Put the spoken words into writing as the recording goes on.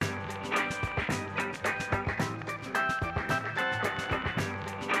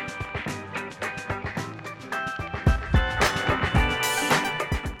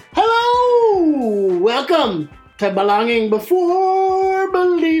Welcome to Belonging Before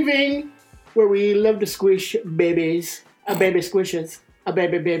Believing, where we love to squish babies. A baby squishes. A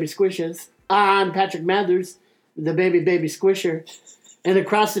baby squishes. I'm Patrick Mathers, the baby squisher. And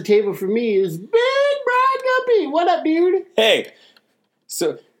across the table from me is Big Brian Guppy. What up, dude? Hey,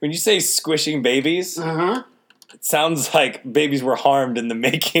 so when you say squishing babies, it sounds like babies were harmed in the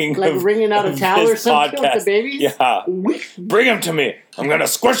making like of wringing out a towel or something podcast. with the babies? Yeah. Bring them to me. I'm going to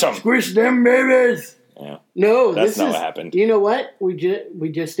squish them. Squish them babies. Yeah. No, That's not what happened. You know what? We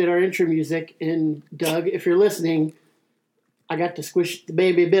just did our intro music, and Doug, if you're listening, I got to squish the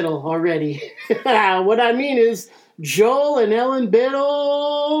baby Biddle already. What I mean is, Joel and Ellen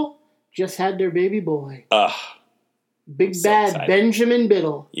Biddle just had their baby boy. Big so bad excited. Benjamin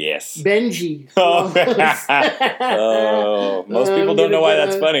Biddle. Yes. Benji. Oh, most people don't know why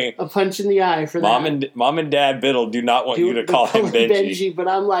that's funny. A punch in the eye for that. Mom and Dad Biddle do not want you to call him Benji. But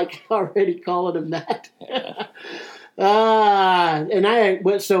I'm like already calling him that. Yeah.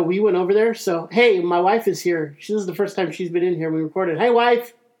 So we went over there. So, hey, my wife is here. This is the first time she's been in here. We recorded. Hey,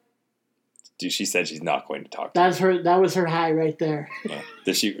 wife. Dude, she said she's not going to talk to you. That was her hi right there. Yeah.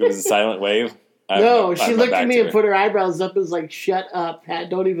 It was a silent wave? No, she looked at me and put her eyebrows up and was like, shut up, Pat.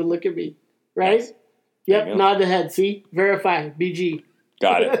 Don't even look at me. Right? Yes. Yep, nod the head. See? Verify. BG.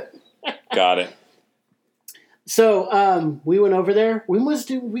 Got it. So we went over there.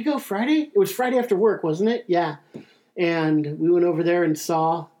 We go Friday? It was Friday after work, wasn't it? Yeah. And we went over there and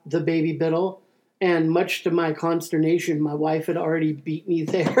saw the baby Biddle. And much to my consternation, my wife had already beat me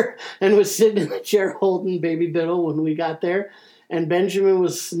there and was sitting in the chair holding baby Biddle when we got there. And Benjamin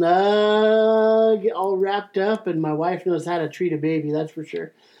was snug, all wrapped up, and my wife knows how to treat a baby, that's for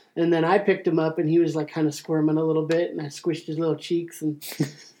sure. And then I picked him up, and he was like kind of squirming a little bit, and I squished his little cheeks, and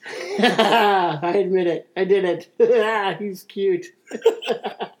I admit it, I did it. He's cute.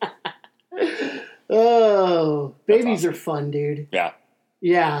 Oh, babies are fun, dude. Yeah.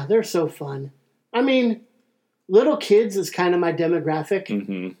 Yeah, they're so fun. I mean, little kids is kind of my demographic.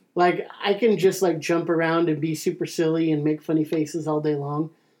 Mm-hmm. Like, I can just, like, jump around and be super silly and make funny faces all day long.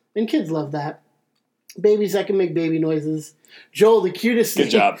 And kids love that. Babies, I can make baby noises. Joel, the cutest Good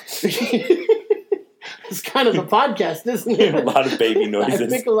job. It's kind of the podcast, isn't it? A lot of baby noises. I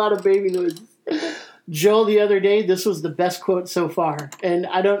make a lot of baby noises. Joel, the other day, this was the best quote so far. And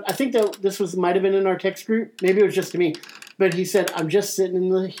I think that this might have been in our text group. Maybe it was just to me. But he said, I'm just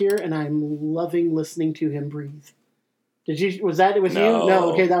sitting here and I'm loving listening to him breathe. Was that with you?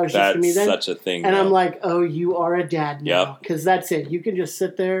 No, okay, that was just for me then. That's such a thing. And I'm like, oh, you are a dad now. Because that's it. You can just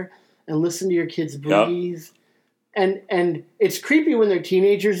sit there and listen to your kids breathe. Yep. And it's creepy when they're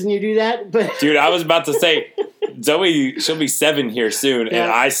teenagers and you do that. But dude, I was about to say, Zoe, she'll be 7 here soon. Yep.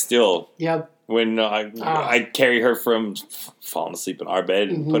 And I still, when I carry her from falling asleep in our bed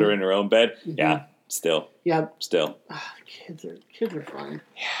and put her in her own bed, still. Yep. Still. Kids are fun.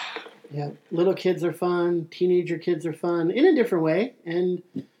 Yeah. Yeah, little kids are fun. Teenager kids are fun in a different way. And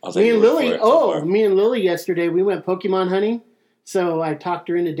me and Lily yesterday, we went Pokemon hunting. So I talked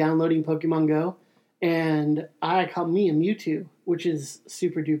her into downloading Pokemon Go. And I caught me a Mewtwo, which is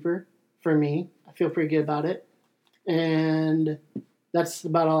super duper for me. I feel pretty good about it. And that's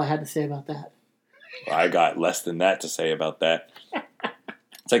about all I had to say about that. Well, I got less than that to say about that.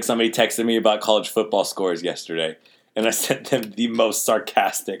 It's like somebody texted me about college football scores yesterday. And I sent them the most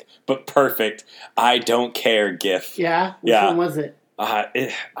sarcastic but perfect I don't care gif. Yeah? Which one was it?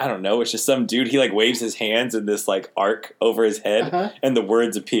 I don't know. It's just some dude. He like waves his hands in this like arc over his head, and the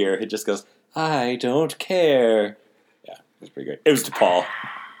words appear. It just goes, I don't care. Yeah, it was pretty good. It was DePaul.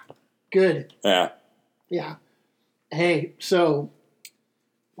 Good. Yeah. Yeah. Hey, so,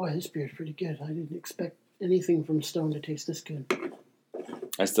 boy, this beer's pretty good. I didn't expect anything from Stone to taste this good.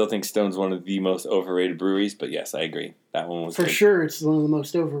 I still think Stone's one of the most overrated breweries, but yes, I agree. That one was for good. sure. It's one of the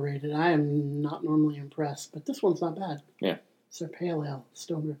most overrated. I am not normally impressed, but this one's not bad. Yeah, it's their pale ale,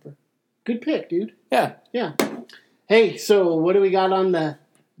 Stone Ripper. Good pick, dude. Yeah. Hey, so what do we got on the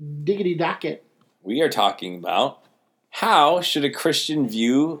diggity docket? We are talking about how should a Christian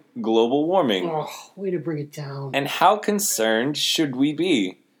view global warming? Oh, way to bring it down. And how concerned should we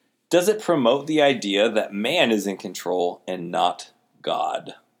be? Does it promote the idea that man is in control and not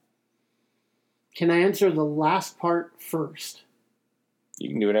God? Can I answer the last part first? You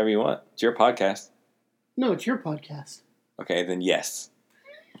can do whatever you want. It's your podcast. No, it's your podcast. Okay, then yes.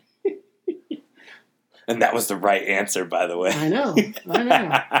 And that was the right answer, by the way. I know.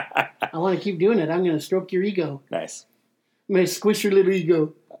 I want to keep doing it. I'm going to stroke your ego. Nice. I'm going to squish your little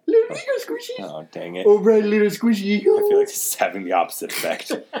ego. Little ego squishy. Oh, dang it. Oh, right, little squishy ego. I feel like this is having the opposite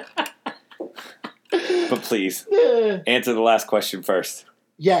effect. But please, answer the last question first.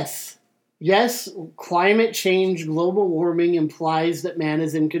 Yes. Yes, climate change, global warming implies that man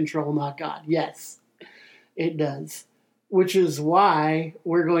is in control, not God. Yes, it does. Which is why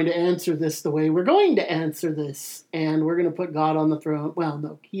we're going to answer this the way we're going to answer this. And we're going to put God on the throne. Well,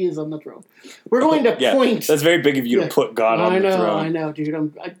 no, he is on the throne. We're going to point. That's very big of you to put God on the throne. I know,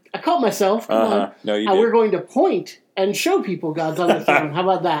 dude. I caught myself. Come on. No, you did. We're going to point and show people God's on the throne. How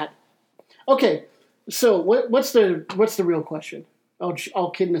about that? Okay, so what's the real question?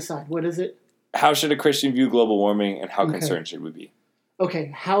 All kidding aside, what is it? How should a Christian view global warming, and how concerned should we be?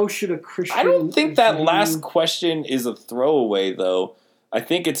 Okay, how should a Christian... I don't think that last question is a throwaway, though. I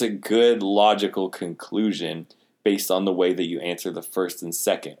think it's a good logical conclusion based on the way that you answer the first and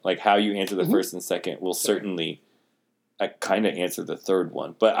second. Like, how you answer the first and second will certainly kind of answer the third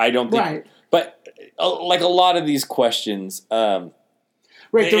one. But I don't think... Right. But, like a lot of these questions,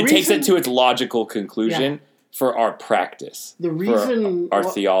 it takes it to its logical conclusion for our practice. The reason... For our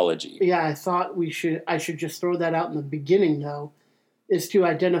theology. Yeah, I thought I should just throw that out in the beginning, though, is to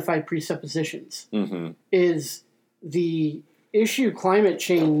identify presuppositions. Mm-hmm. Is the issue climate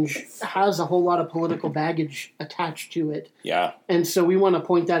change has a whole lot of political baggage attached to it. Yeah. And so we want to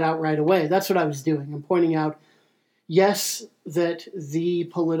point that out right away. That's what I was doing. I'm pointing out, yes, that the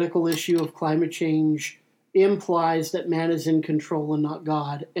political issue of climate change implies that man is in control and not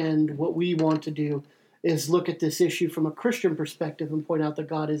God. And what we want to do is look at this issue from a Christian perspective and point out that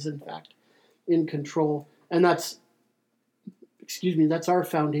God is, in fact, in control. And that's our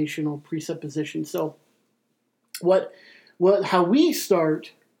foundational presupposition. So how we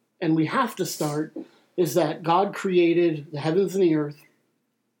start, and we have to start, is that God created the heavens and the earth.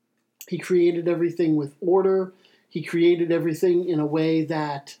 He created everything with order. He created everything in a way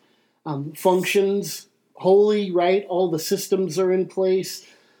that functions wholly, right? All the systems are in place.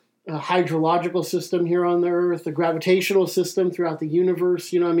 A hydrological system here on the earth, the gravitational system throughout the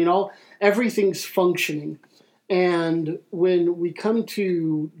universe. Everything's functioning. And when we come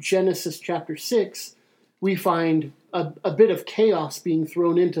to Genesis chapter 6, we find a bit of chaos being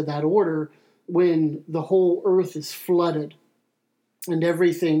thrown into that order when the whole earth is flooded and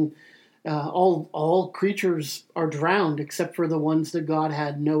everything, all creatures are drowned except for the ones that God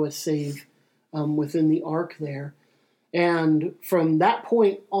had Noah save within the ark there. And from that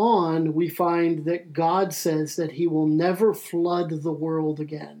point on, we find that God says that he will never flood the world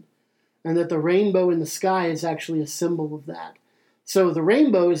again, and that the rainbow in the sky is actually a symbol of that. So the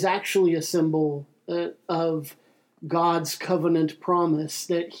rainbow is actually a symbol of God's covenant promise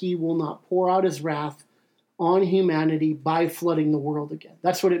that he will not pour out his wrath on humanity by flooding the world again.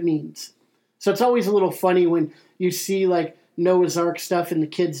 That's what it means. So it's always a little funny when you see like Noah's Ark stuff in the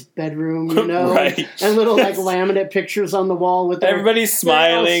kids' bedroom, right. And little like laminate pictures on the wall with everybody's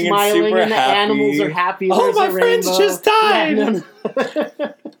smiling and super and the happy. Animals are happy. Oh, my friends just died.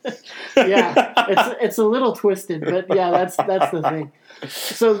 It's a little twisted, but yeah, that's the thing.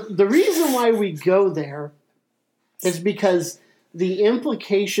 So the reason why we go there is because the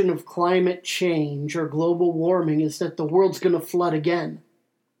implication of climate change or global warming is that the world's going to flood again,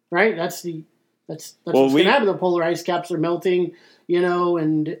 right? That's what's going to happen. The polar ice caps are melting, and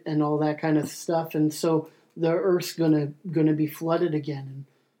all that kind of stuff. And so the Earth's going to be flooded again.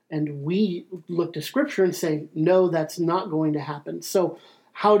 And we look to Scripture and say, no, that's not going to happen. So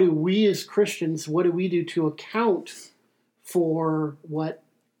how do we as Christians, what do we do to account for what,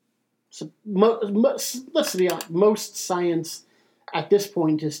 let's be honest, most science at this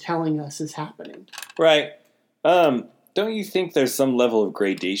point is telling us is happening? Right. Don't you think there's some level of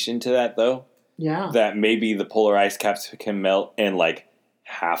gradation to that, though? Yeah. That maybe the polar ice caps can melt and like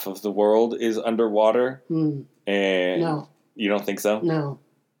half of the world is underwater? And no. You don't think so? No.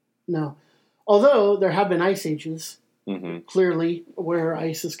 Although there have been ice ages, clearly, where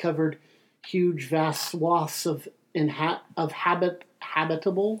ice has covered huge, vast swaths of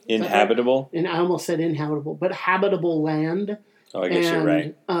habitable. Inhabitable? And I almost said inhabitable, but habitable land. Oh, I guess you're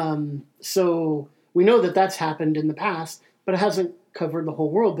right. So we know that that's happened in the past, but it hasn't covered the whole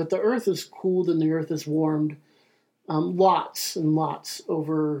world. But the earth is cooled and the earth is warmed lots and lots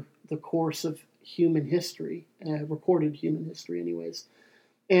over the course of human history, recorded human history anyways.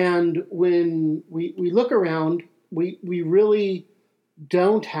 And when we look around, we really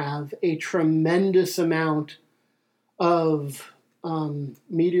don't have a tremendous amount of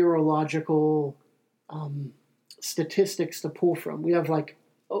meteorological statistics to pull from. We have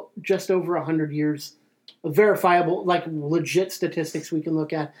just over 100 years of verifiable, legit statistics we can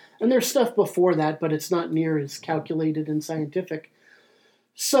look at. And there's stuff before that, but it's not near as calculated and scientific.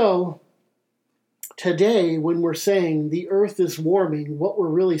 So today, when we're saying the earth is warming, what we're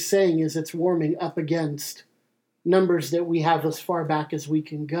really saying is it's warming up against numbers that we have as far back as we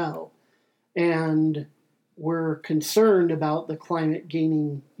can go. and we're concerned about the climate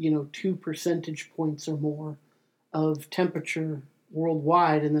gaining, 2 percentage points or more of temperature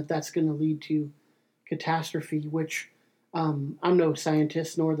worldwide, and that's going to lead to catastrophe, which I'm no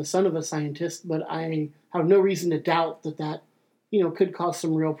scientist nor the son of a scientist, but I have no reason to doubt that could cause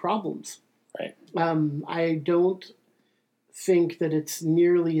some real problems. Right. I don't think that it's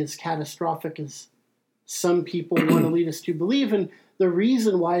nearly as catastrophic as some people want to lead us to believe. And the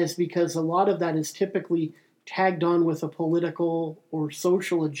reason why is because a lot of that is typically tagged on with a political or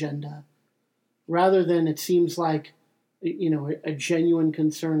social agenda, rather than it seems like, a genuine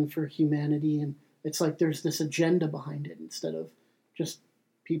concern for humanity. And it's like there's this agenda behind it instead of just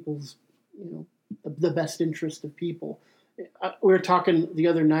people's, the best interest of people. We were talking the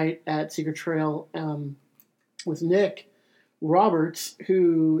other night at Secret Trail with Nick Roberts,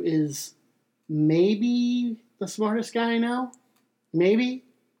 who is maybe the smartest guy I know. Maybe.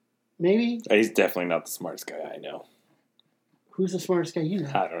 He's definitely not the smartest guy I know. Who's the smartest guy you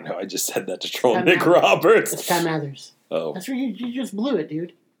know? I don't know. I just said that to troll Pat Nick Mathers. Roberts. It's Pat Mathers. Oh. That's where you just blew it,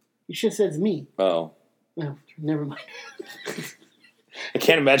 dude. You should have said it's me. Oh. No, never mind. I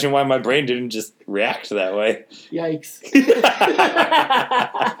can't imagine why my brain didn't just react that way. Yikes.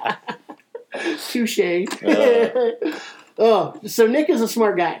 Touche. So Nick is a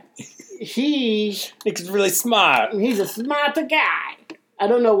smart guy. Nick's really smart. He's a smart guy. I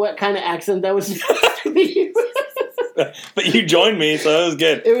don't know what kind of accent that was supposed to be. But you joined me, so it was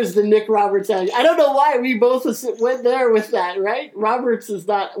good. It was the Nick Roberts accent. I don't know why we both went there with that, right? Roberts is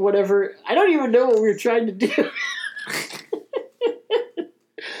not whatever. I don't even know what we were trying to do.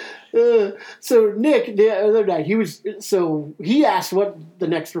 So Nick, the other night, he asked what the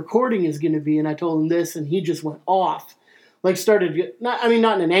next recording is going to be, and I told him this, and he just went off. Not in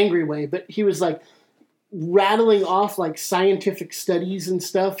an angry way, but he was like rattling off like scientific studies and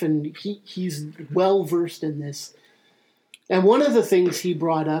stuff, and he's well versed in this. And one of the things he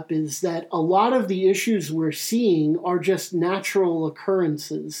brought up is that a lot of the issues we're seeing are just natural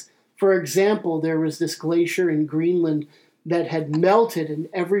occurrences. For example, there was this glacier in Greenland that had melted, and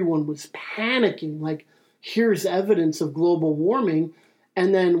everyone was panicking, like, here's evidence of global warming.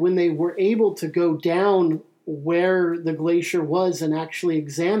 And then when they were able to go down where the glacier was and actually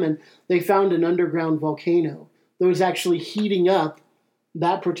examine, they found an underground volcano that was actually heating up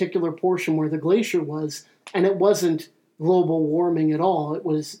that particular portion where the glacier was, and it wasn't global warming at all. It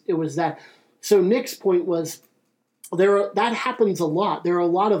was that. So Nick's point was that happens a lot. There are a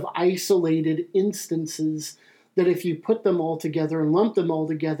lot of isolated instances that if you put them all together and lump them all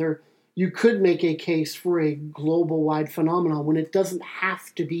together, you could make a case for a global-wide phenomenon when it doesn't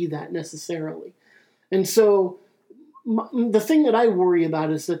have to be that necessarily. And so the thing that I worry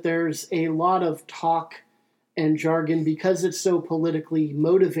about is that there's a lot of talk and jargon because it's so politically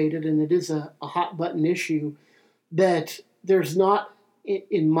motivated and it is a hot-button issue, that there's not,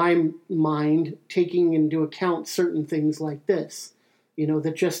 in my mind, taking into account certain things like this,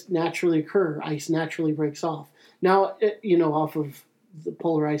 that just naturally occur. Ice naturally breaks off. Now, off of the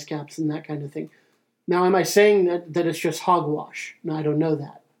polar ice caps and that kind of thing. Now, am I saying that it's just hogwash? No, I don't know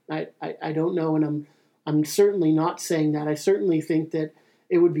that. I don't know, and I'm certainly not saying that. I certainly think that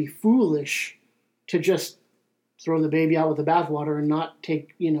it would be foolish to just throw the baby out with the bathwater and not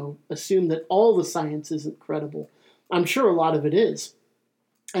assume that all the science isn't credible. I'm sure a lot of it is.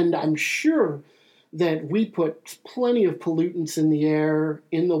 And I'm sure that we put plenty of pollutants in the air,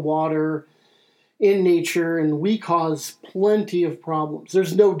 in the water, in nature, and we cause plenty of problems.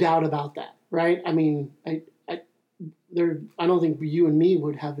 There's no doubt about that, right? I mean, I don't think you and me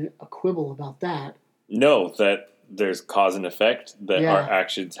would have a quibble about that. No, that there's cause and effect, that our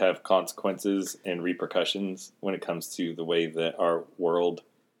actions have consequences and repercussions when it comes to the way that our world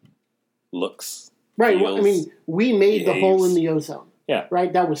looks. Right. Well, I mean, we made the hole in the ozone. Yeah.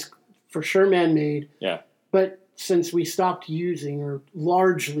 Right? That was for sure man-made. Yeah. But since we stopped using, or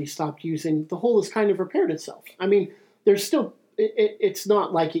largely stopped using, the hole has kind of repaired itself. I mean, there's still, it's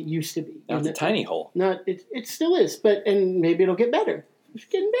not like it used to be. Now it's a tiny hole. It still is, and maybe it'll get better. It's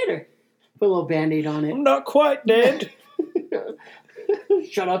getting better. Put a little Band-Aid on it. I'm not quite dead.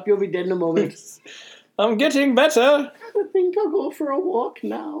 Shut up, you'll be dead in a moment. I'm getting better. I think I'll go for a walk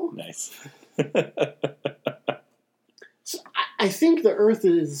now. Nice. So I think the Earth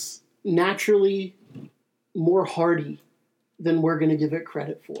is naturally more hardy than we're going to give it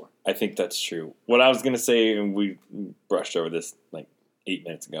credit for. I think that's true. What I was going to say, and we brushed over this like 8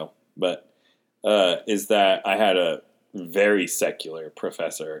 minutes ago, but is that I had a very secular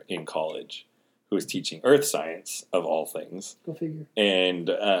professor in college who was teaching earth science, of all things. Go figure. And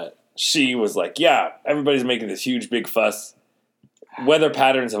she was like, yeah, everybody's making this huge, big fuss. weather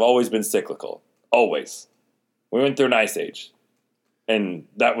patterns have always been cyclical. Always. We went through an ice age. And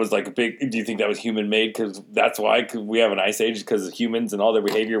that was like a big... Do you think that was human-made? Because that's why we have an ice age? Because of humans and all their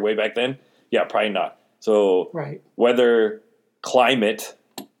behavior way back then? Yeah, probably not. So Right. weather, climate,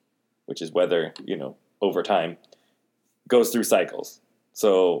 which is weather, over time, goes through cycles.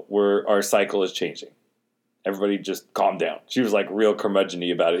 So our cycle is changing. Everybody just calm down. She was like real curmudgeon-y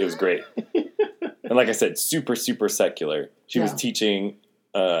about it. It was great. And like I said, super, super secular. She was teaching,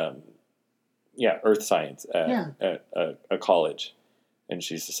 earth science at a college. And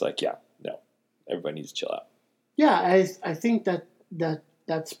she's just like, no, everybody needs to chill out. Yeah, I think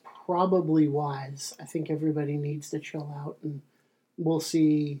that's probably wise. I think everybody needs to chill out, and we'll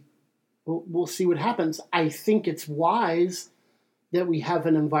see what happens. I think it's wise that we have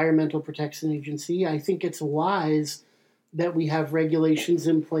an environmental protection agency. I think it's wise that we have regulations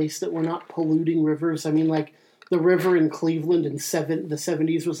in place that we're not polluting rivers. I mean, like the river in Cleveland in the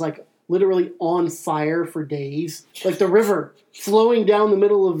 70s was like literally on fire for days. Like the river flowing down the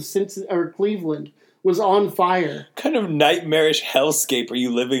middle of Cleveland was on fire. What kind of nightmarish hellscape are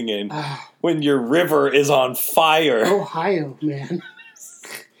you living in when your river is on fire? Ohio, man.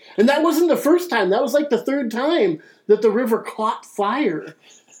 And that wasn't the first time. That was like the third time that the river caught fire.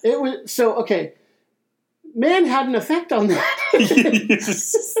 It was so okay. Man had an effect on that.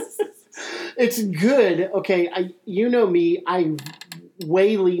 It's good. Okay, you know me. I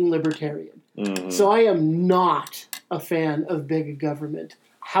way lean libertarian. Mm-hmm. So I am not a fan of big government.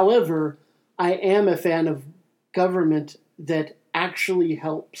 However, I am a fan of government that actually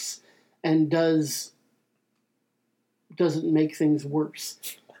helps and doesn't make things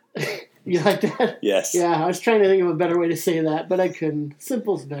worse. You like that? Yes. Yeah, I was trying to think of a better way to say that, but I couldn't.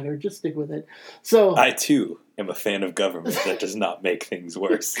 Simple's better. Just stick with it. So I, too, am a fan of government that does not make things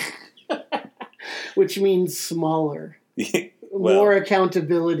worse. Which means smaller. Well, more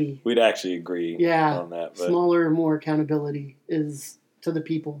accountability. We'd actually agree on that. But. Smaller, more accountability is to the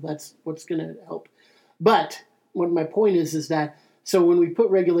people. That's what's going to help. But what my point is that, so when we put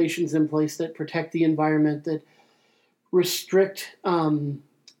regulations in place that protect the environment, that restrict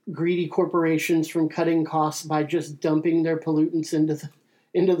greedy corporations from cutting costs by just dumping their pollutants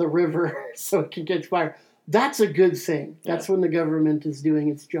into the river so it can catch fire, that's a good thing. That's when the government is doing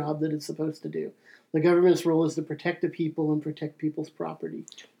its job that it's supposed to do. The government's role is to protect the people and protect people's property.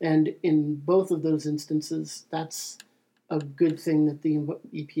 And in both of those instances, that's a good thing that the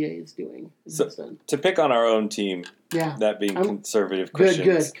EPA is doing. So, to pick on our own team, that being conservative Christians.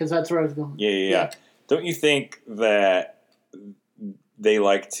 Good, because that's where I was going. Yeah. Don't you think that they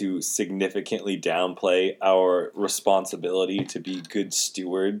like to significantly downplay our responsibility to be good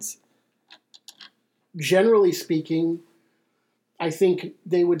stewards? Generally speaking, I think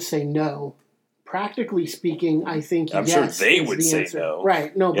they would say no. Practically speaking, I think I'm yes. sure they would the say answer. no.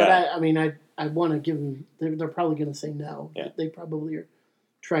 Right. No, but I want to give them, they're probably going to say no. Yeah. They probably are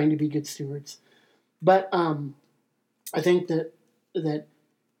trying to be good stewards. But I think that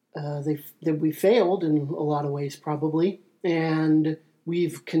we failed in a lot of ways probably, and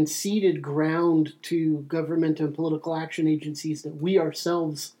we've conceded ground to government and political action agencies that we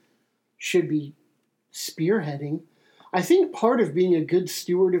ourselves should be spearheading. I think part of being a good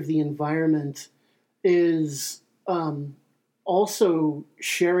steward of the environment is also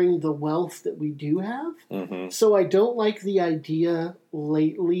sharing the wealth that we do have. Mm-hmm. So I don't like the idea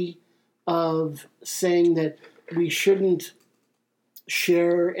lately of saying that we shouldn't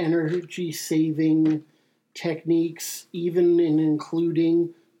share energy-saving techniques, even in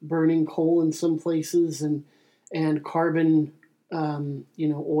including burning coal in some places and carbon,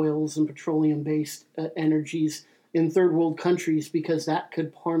 oils and petroleum-based energies in third world countries because that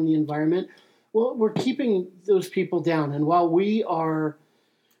could harm the environment. Well, we're keeping those people down. And while we are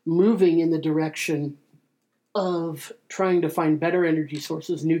moving in the direction of trying to find better energy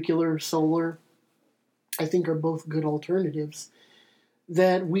sources, nuclear, solar, I think are both good alternatives,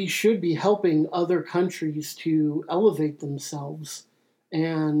 that we should be helping other countries to elevate themselves.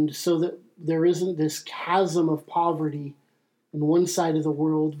 And so that there isn't this chasm of poverty on one side of the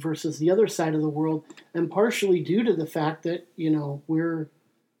world versus the other side of the world, and partially due to the fact that, we're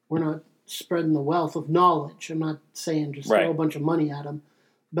not spreading the wealth of knowledge. I'm not saying just throw a bunch of money at them,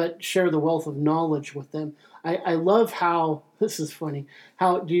 but share the wealth of knowledge with them. I love how, this is funny,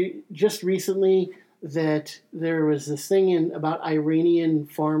 just recently that there was this thing about Iranian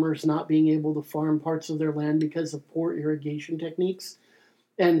farmers not being able to farm parts of their land because of poor irrigation techniques.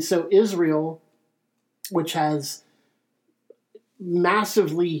 And so Israel, which has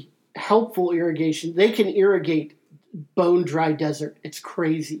massively helpful irrigation, they can irrigate bone dry desert. It's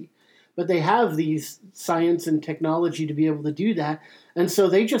crazy. but they have these science and technology to be able to do that. And so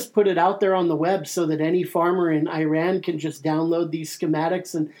they just put it out there on the web so that any farmer in Iran can just download these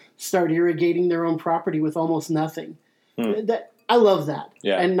schematics and start irrigating their own property with almost nothing. I love that.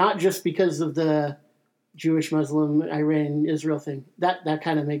 Yeah. And not just because of the Jewish, Muslim, Iran, Israel thing. That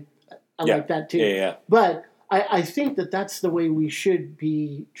kind of I like that too. Yeah. But I think that that's the way we should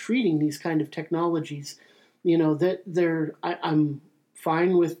be treating these kind of technologies. That I'm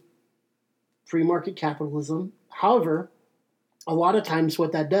fine with free market capitalism. However, a lot of times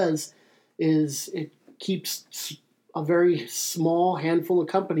what that does is it keeps a very small handful of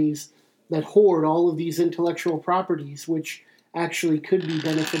companies that hoard all of these intellectual properties, which actually could be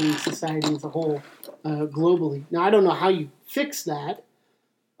benefiting society as a whole globally. Now, I don't know how you fix that.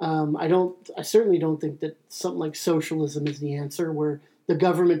 I certainly don't think that something like socialism is the answer, where the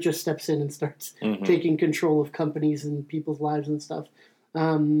government just steps in and starts taking control of companies and people's lives and stuff.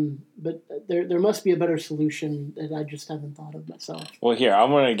 But there must be a better solution that I just haven't thought of myself. Well, here, I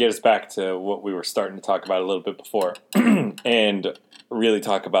want to get us back to what we were starting to talk about a little bit before and really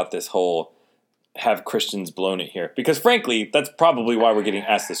talk about this whole have Christians blown it here. Because frankly, that's probably why we're getting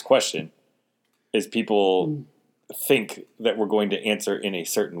asked this question, is people think that we're going to answer in a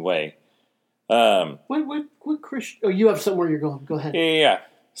certain way. What Christian? Oh, you have somewhere you're going. Go ahead. Yeah.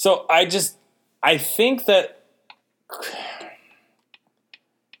 So I think that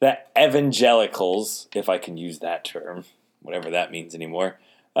evangelicals, if I can use that term, whatever that means anymore,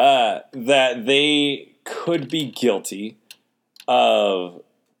 that they could be guilty of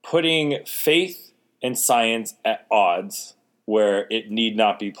putting faith and science at odds where it need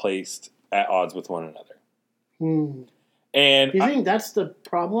not be placed at odds with one another. And do you think that's the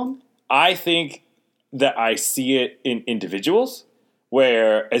problem? I think that I see it in individuals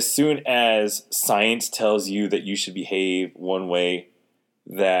where as soon as science tells you that you should behave one way,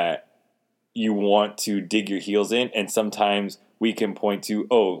 that you want to dig your heels in, and sometimes we can point to,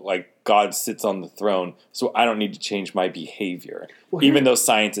 like God sits on the throne, so I don't need to change my behavior, even though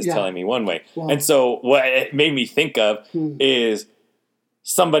science is telling me one way. Wow. And so what it made me think of is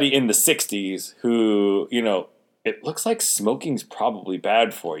somebody in the 60s who, it looks like smoking's probably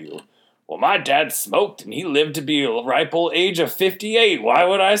bad for you. Well, my dad smoked, and he lived to be a ripe old age of 58. Why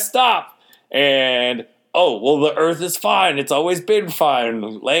would I stop? And the earth is fine. It's always been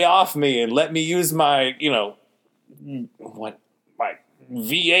fine. Lay off me and let me use my, my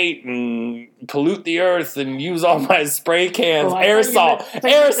V8 and pollute the earth and use all my spray cans.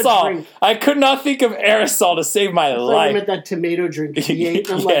 Aerosol. I could not think of aerosol to save my life. You meant that tomato drink,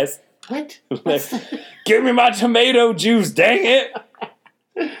 V8. I'm yes. Like, what? Give me my tomato juice, dang it.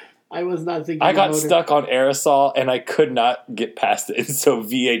 I was not thinking. I got stuck on aerosol and I could not get past it. And so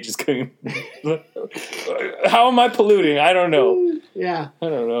V8 just couldn't. How am I polluting? I don't know. Yeah. I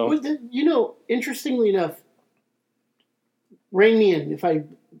don't know. Well, interestingly enough, rein me in if I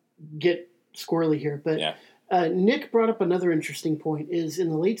get squirrely here, but Nick brought up another interesting point, is in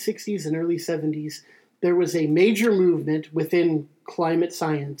the late 60s and early 70s, there was a major movement within climate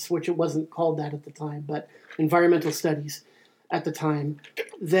science, which it wasn't called that at the time, but environmental studies at the time,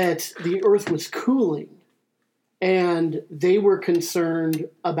 that the earth was cooling, and they were concerned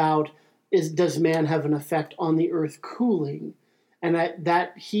about does man have an effect on the earth cooling, and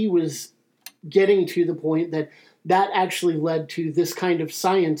that he was getting to the point that actually led to this kind of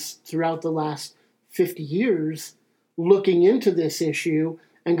science throughout the last 50 years looking into this issue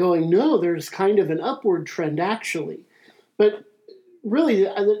and going, no, there's kind of an upward trend actually. But really,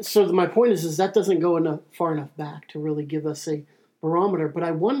 so my point is that doesn't go far enough back to really give us a barometer. But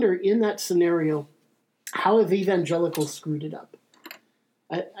I wonder, in that scenario, how have evangelicals screwed it up?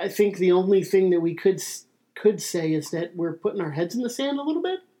 I think the only thing that we could say is that we're putting our heads in the sand a little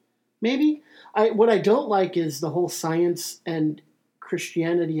bit, maybe. What I don't like is the whole science and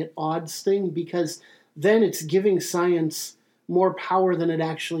Christianity at odds thing, because then it's giving science more power than it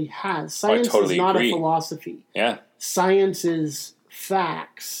actually has. Science is not a philosophy. Yeah. Science is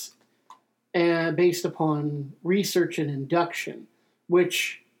facts based upon research and induction,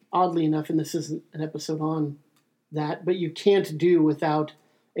 which, oddly enough, and this isn't an episode on that, but you can't do without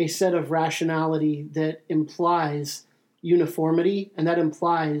a set of rationality that implies uniformity, and that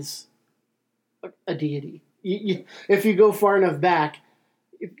implies a deity. If you go far enough back,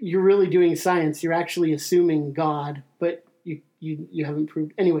 if you're really doing science, you're actually assuming God, but you haven't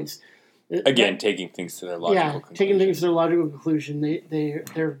proved. Anyways, again, taking things to their logical conclusion. Taking things to their logical conclusion.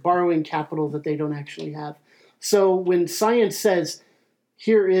 They're borrowing capital that they don't actually have. So when science says,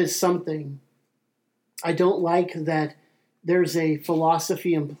 here is something, I don't like that there's a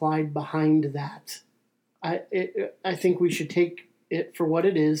philosophy implied behind that. I think we should take it for what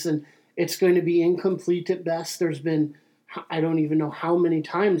it is, and it's going to be incomplete at best. There's been, I don't even know how many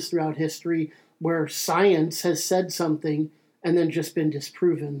times throughout history where science has said something and then just been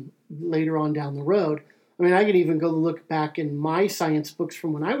disproven later on down the road. I mean, I can even go look back in my science books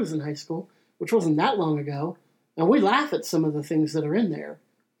from when I was in high school, which wasn't that long ago, and we laugh at some of the things that are in there.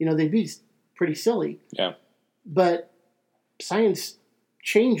 You know, they'd be pretty silly. Yeah. But science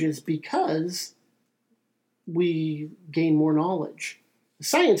changes because we gain more knowledge.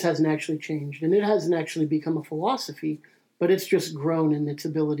 Science hasn't actually changed, and it hasn't actually become a philosophy, but it's just grown in its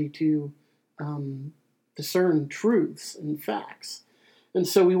ability to discern truths and facts. And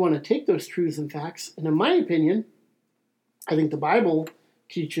so we want to take those truths and facts, and in my opinion, I think the Bible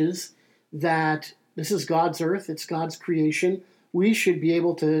teaches that this is God's earth, it's God's creation. We should be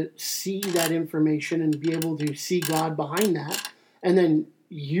able to see that information and be able to see God behind that, and then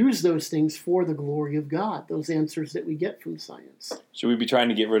use those things for the glory of God, those answers that we get from science. Should we be trying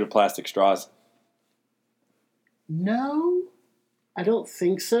to get rid of plastic straws? No, I don't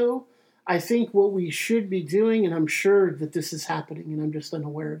think so. I think what we should be doing, and I'm sure that this is happening, and I'm just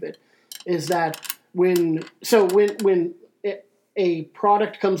unaware of it, is that when a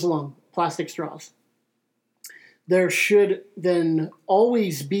product comes along, plastic straws, there should then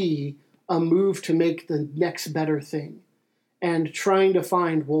always be a move to make the next better thing, and trying to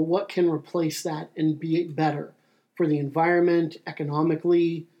find, well, what can replace that and be better for the environment,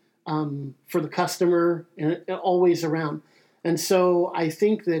 economically, for the customer, and always around. And so I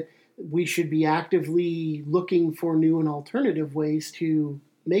think that we should be actively looking for new and alternative ways to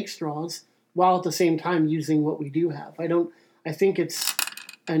make straws while at the same time using what we do have. I think it's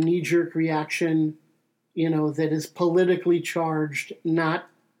a knee-jerk reaction, that is politically charged, not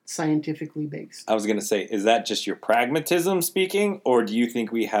scientifically based. I was going to say, is that just your pragmatism speaking, or do you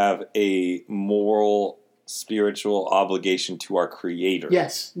think we have a moral, spiritual obligation to our Creator?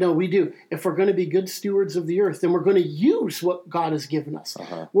 Yes. No, we do. If we're going to be good stewards of the earth, then we're going to use what God has given us.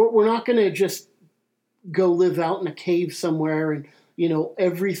 Uh-huh. We're not going to just go live out in a cave somewhere and,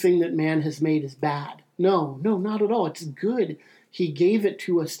 everything that man has made is bad. No, not at all. It's good. He gave it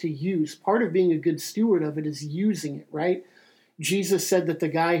to us to use. Part of being a good steward of it is using it, right? Jesus said that the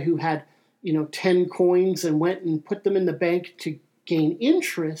guy who had, 10 coins and went and put them in the bank to gain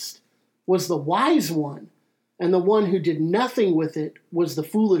interest was the wise one. And the one who did nothing with it was the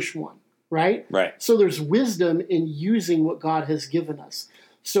foolish one, right? Right. So there's wisdom in using what God has given us.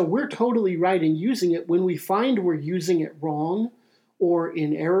 So we're totally right in using it. When we find we're using it wrong or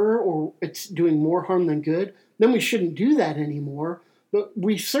in error or it's doing more harm than good, then we shouldn't do that anymore. But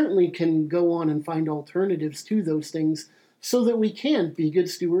we certainly can go on and find alternatives to those things so that we can be good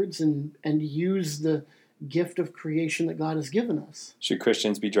stewards and use the gift of creation that God has given us. Should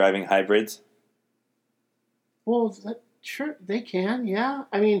Christians be driving hybrids? Well, sure, they can, yeah.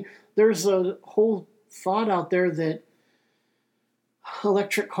 I mean, there's a whole thought out there that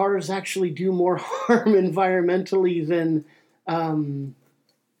electric cars actually do more harm environmentally than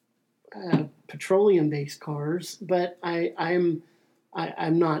petroleum-based cars, but I'm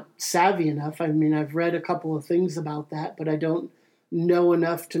not savvy enough. I mean, I've read a couple of things about that, but I don't know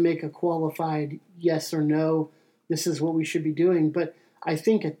enough to make a qualified yes or no, this is what we should be doing. But I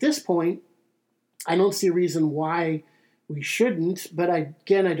think at this point, I don't see a reason why we shouldn't, but I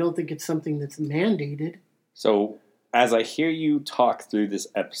don't think it's something that's mandated. So, as I hear you talk through this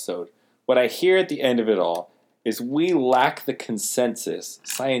episode, what I hear at the end of it all is we lack the consensus,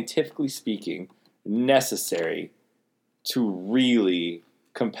 scientifically speaking, necessary to really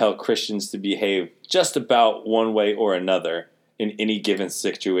compel Christians to behave just about one way or another in any given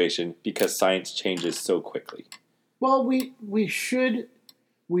situation because science changes so quickly. Well, we should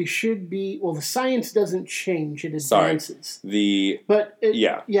be. Well, the science doesn't change; it advances.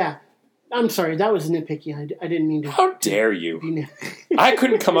 Yeah. I'm sorry, that was nitpicky. I didn't mean to. How dare you? I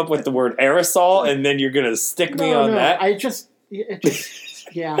couldn't come up with the word aerosol, and then you're going to stick me on that? I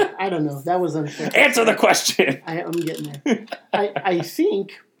don't know. That was unfair. Answer the question. I'm getting there. I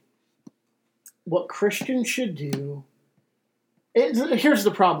think what Christians should do. Here's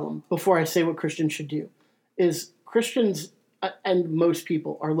the problem. Before I say what Christians should do, is Christians and most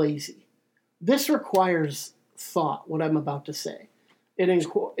people are lazy. This requires thought. What I'm about to say.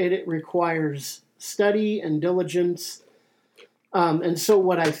 It requires study and diligence. And so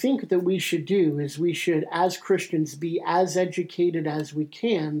what I think that we should do is we should, as Christians, be as educated as we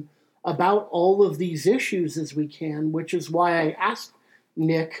can about all of these issues as we can, which is why I asked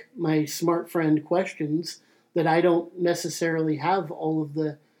Nick, my smart friend, questions that I don't necessarily have all of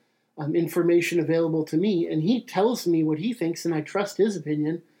the information available to me. And he tells me what he thinks, and I trust his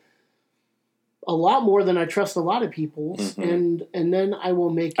opinion. a lot more than I trust a lot of people's, and then I will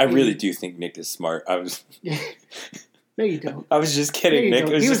make. I really do think Nick is smart. No, you don't. I was just kidding, Nick.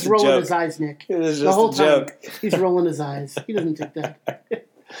 It was he just was rolling a joke. his eyes, Nick. It was just the whole a joke. Time, he's rolling his eyes. He doesn't think that.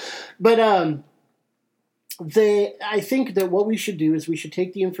 But I think that what we should do is we should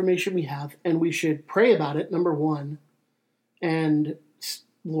take the information we have and we should pray about it, number one, and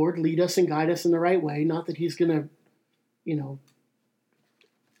Lord, lead us and guide us in the right way. Not that he's going to,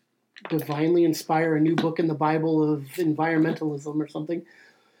 divinely inspire a new book in the Bible of environmentalism or something,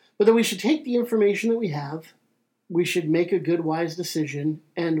 but that we should take the information that we have. We should make a good, wise decision,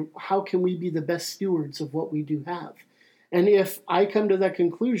 and how can we be the best stewards of what we do have? And if I come to that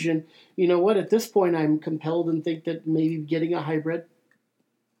conclusion, you know what, at this point I'm compelled and think that maybe getting a hybrid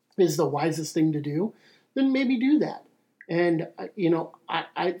is the wisest thing to do, then maybe do that. And,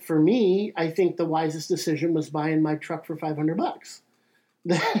 for me, I think the wisest decision was buying my truck for $500.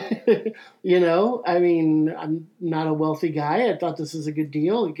 I mean, I'm not a wealthy guy. I thought this is a good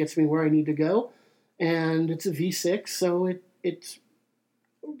deal. It gets me where I need to go. And it's a V6, so it's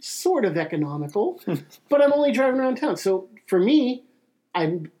sort of economical, but I'm only driving around town. So for me,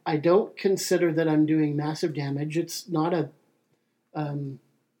 I don't consider that I'm doing massive damage. It's not a, 8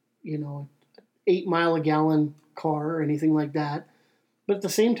 mile a gallon car or anything like that. But at the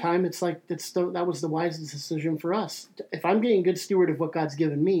same time, it's like that was the wisest decision for us. If I'm getting a good steward of what God's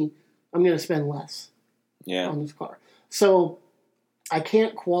given me, I'm going to spend less on this car. So I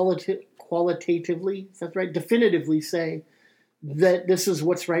can't qualitatively, is that right? Definitively say that this is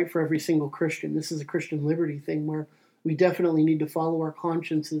what's right for every single Christian. This is a Christian liberty thing where we definitely need to follow our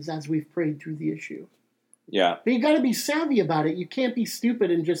consciences as we've prayed through the issue. Yeah. But you got to be savvy about it. You can't be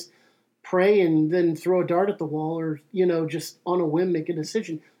stupid and just pray and then throw a dart at the wall or, just on a whim make a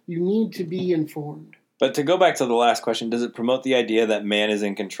decision. You need to be informed. But to go back to the last question, does it promote the idea that man is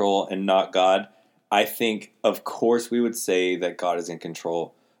in control and not God? I think, of course, we would say that God is in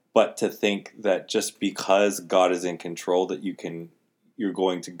control. But to think that just because God is in control that you're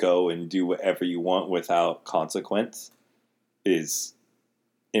going to go and do whatever you want without consequence is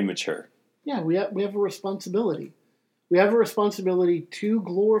immature. Yeah, we have a responsibility. We have a responsibility to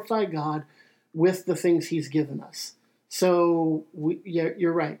glorify God with the things he's given us. So,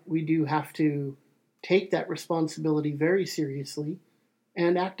 you're right. We do have to take that responsibility very seriously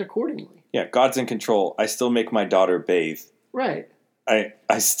and act accordingly. Yeah, God's in control. I still make my daughter bathe. Right. I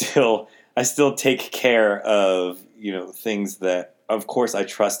still take care of, things that, of course, I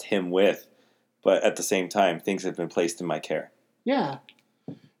trust him with, but at the same time, things have been placed in my care. Yeah.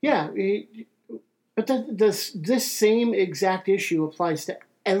 Yeah. But this same exact issue applies to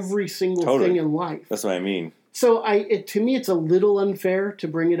every single thing in life. That's what I mean. So to me, it's a little unfair to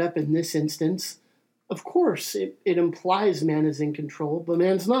bring it up in this instance. Of course, it implies man is in control, but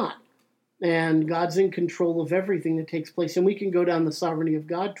man's not. And God's in control of everything that takes place. And we can go down the sovereignty of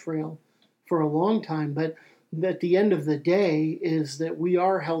God trail for a long time. But at the end of the day is that we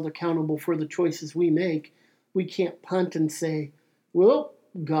are held accountable for the choices we make. We can't punt and say, well,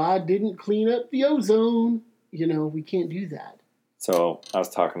 God didn't clean up the ozone. We can't do that. So I was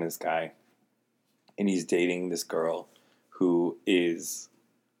talking to this guy, and he's dating this girl who is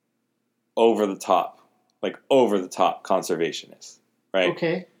over the top conservationist, right?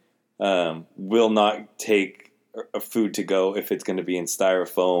 Okay. Will not take a food to go if it's going to be in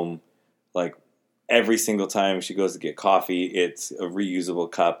styrofoam. Like every single time she goes to get coffee, it's a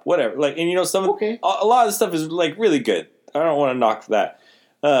reusable cup, whatever. Like, and a lot of the stuff is like really good. I don't want to knock that.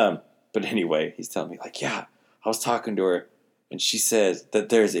 But anyway, he's telling me like, yeah, I was talking to her and she says that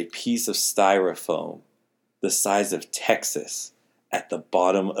there's a piece of styrofoam the size of Texas at the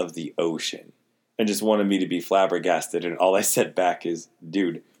bottom of the ocean and just wanted me to be flabbergasted. And all I said back is,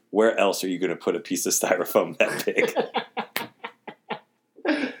 dude, where else are you going to put a piece of styrofoam that big?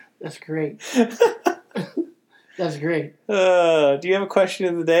 That's great. That's great. Do you have a question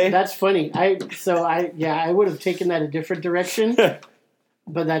of the day? That's funny. I would have taken that a different direction,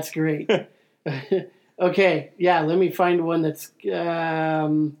 but that's great. Okay, yeah, let me find one that's...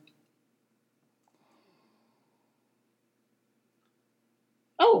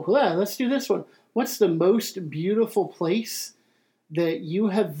 let's do this one. What's the most beautiful place that you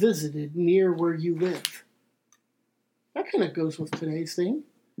have visited near where you live? That kind of goes with today's thing.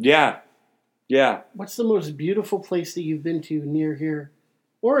 Yeah. What's the most beautiful place that you've been to near here?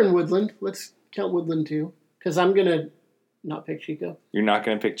 Or in Woodland. Let's count Woodland too. Because I'm going to not pick Chico. You're not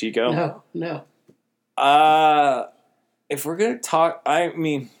going to pick Chico? No. If we're going to talk,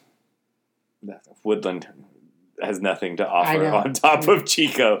 Woodland has nothing to offer on top of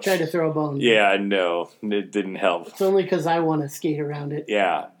Chico. Tried to throw a bone. Yeah, no, it didn't help. It's only because I want to skate around it.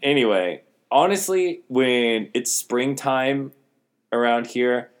 Yeah. Anyway, honestly, when it's springtime around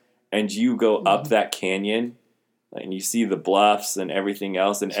here and you go up that canyon and you see the bluffs and everything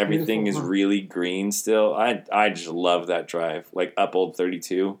else and everything is really green still, I just love that drive. Like up Old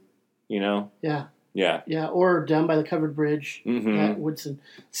 32, you know? Yeah. Yeah. Yeah, or down by the covered bridge Mm-hmm. at Woodson.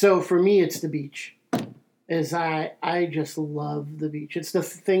 So for me, it's the beach. I just love the beach. It's the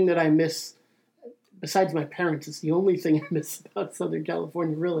thing that I miss. Besides my parents, it's the only thing I miss about Southern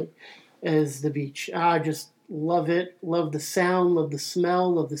California, really, is the beach. I just love it. Love the sound, love the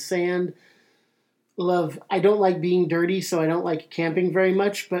smell, love the sand. I don't like being dirty, so I don't like camping very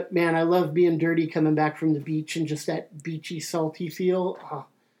much. But, man, I love being dirty coming back from the beach and just that beachy, salty feel. Oh,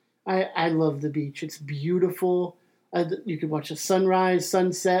 I love the beach. It's beautiful. You could watch the sunrise,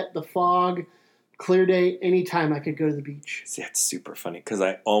 sunset, the fog, clear day. Anytime I could go to the beach. See, that's super funny because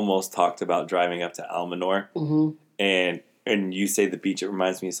I almost talked about driving up to Almanor. Mm-hmm. And you say the beach, it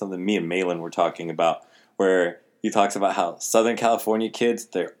reminds me of something me and Malin were talking about, where he talks about how Southern California kids,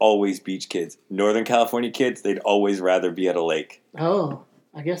 they're always beach kids. Northern California kids, they'd always rather be at a lake. Oh,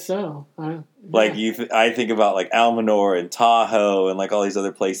 I guess so. Like I think about like Almanor and Tahoe and like all these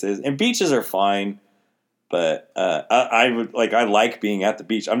other places, and beaches are fine, but I like being at the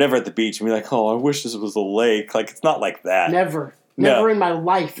beach. I'm never at the beach and be like, oh, I wish this was a lake. Like it's not like that. Never No. in my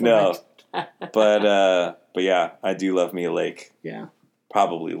life. No, but yeah, I do love me a lake. Yeah,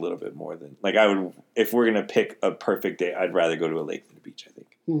 Probably a little bit more than like I would if we're gonna pick a perfect day. I'd rather go to a lake than a beach. I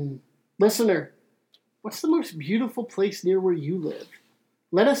think. Listener, what's the most beautiful place near where you live?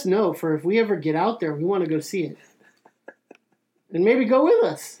 Let us know, for if we ever get out there, we want to go see it. And maybe go with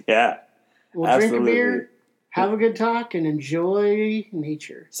us. Yeah. We'll absolutely. drink a beer, have a good talk, and enjoy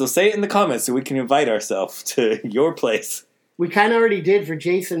nature. So say it in the comments so we can invite ourselves to your place. We kind of already did for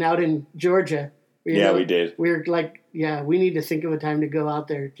Jason out in Georgia. We did. We're like, we need to think of a time to go out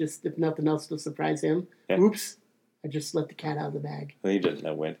there, just if nothing else to surprise him. Yeah. Oops, I just let the cat out of the bag. Well, he doesn't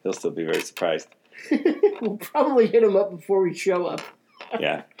know when. He'll still be very surprised. We'll probably hit him up before we show up.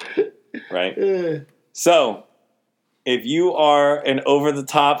 Yeah. Right? So, if you are an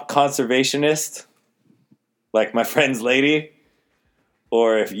over-the-top conservationist, like my friend's lady,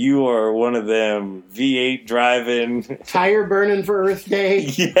 or if you are one of them V8 driving... Tire burning for Earth Day.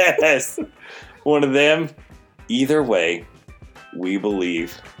 Yes! One of them. Either way, we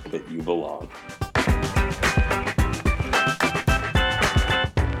believe that you belong.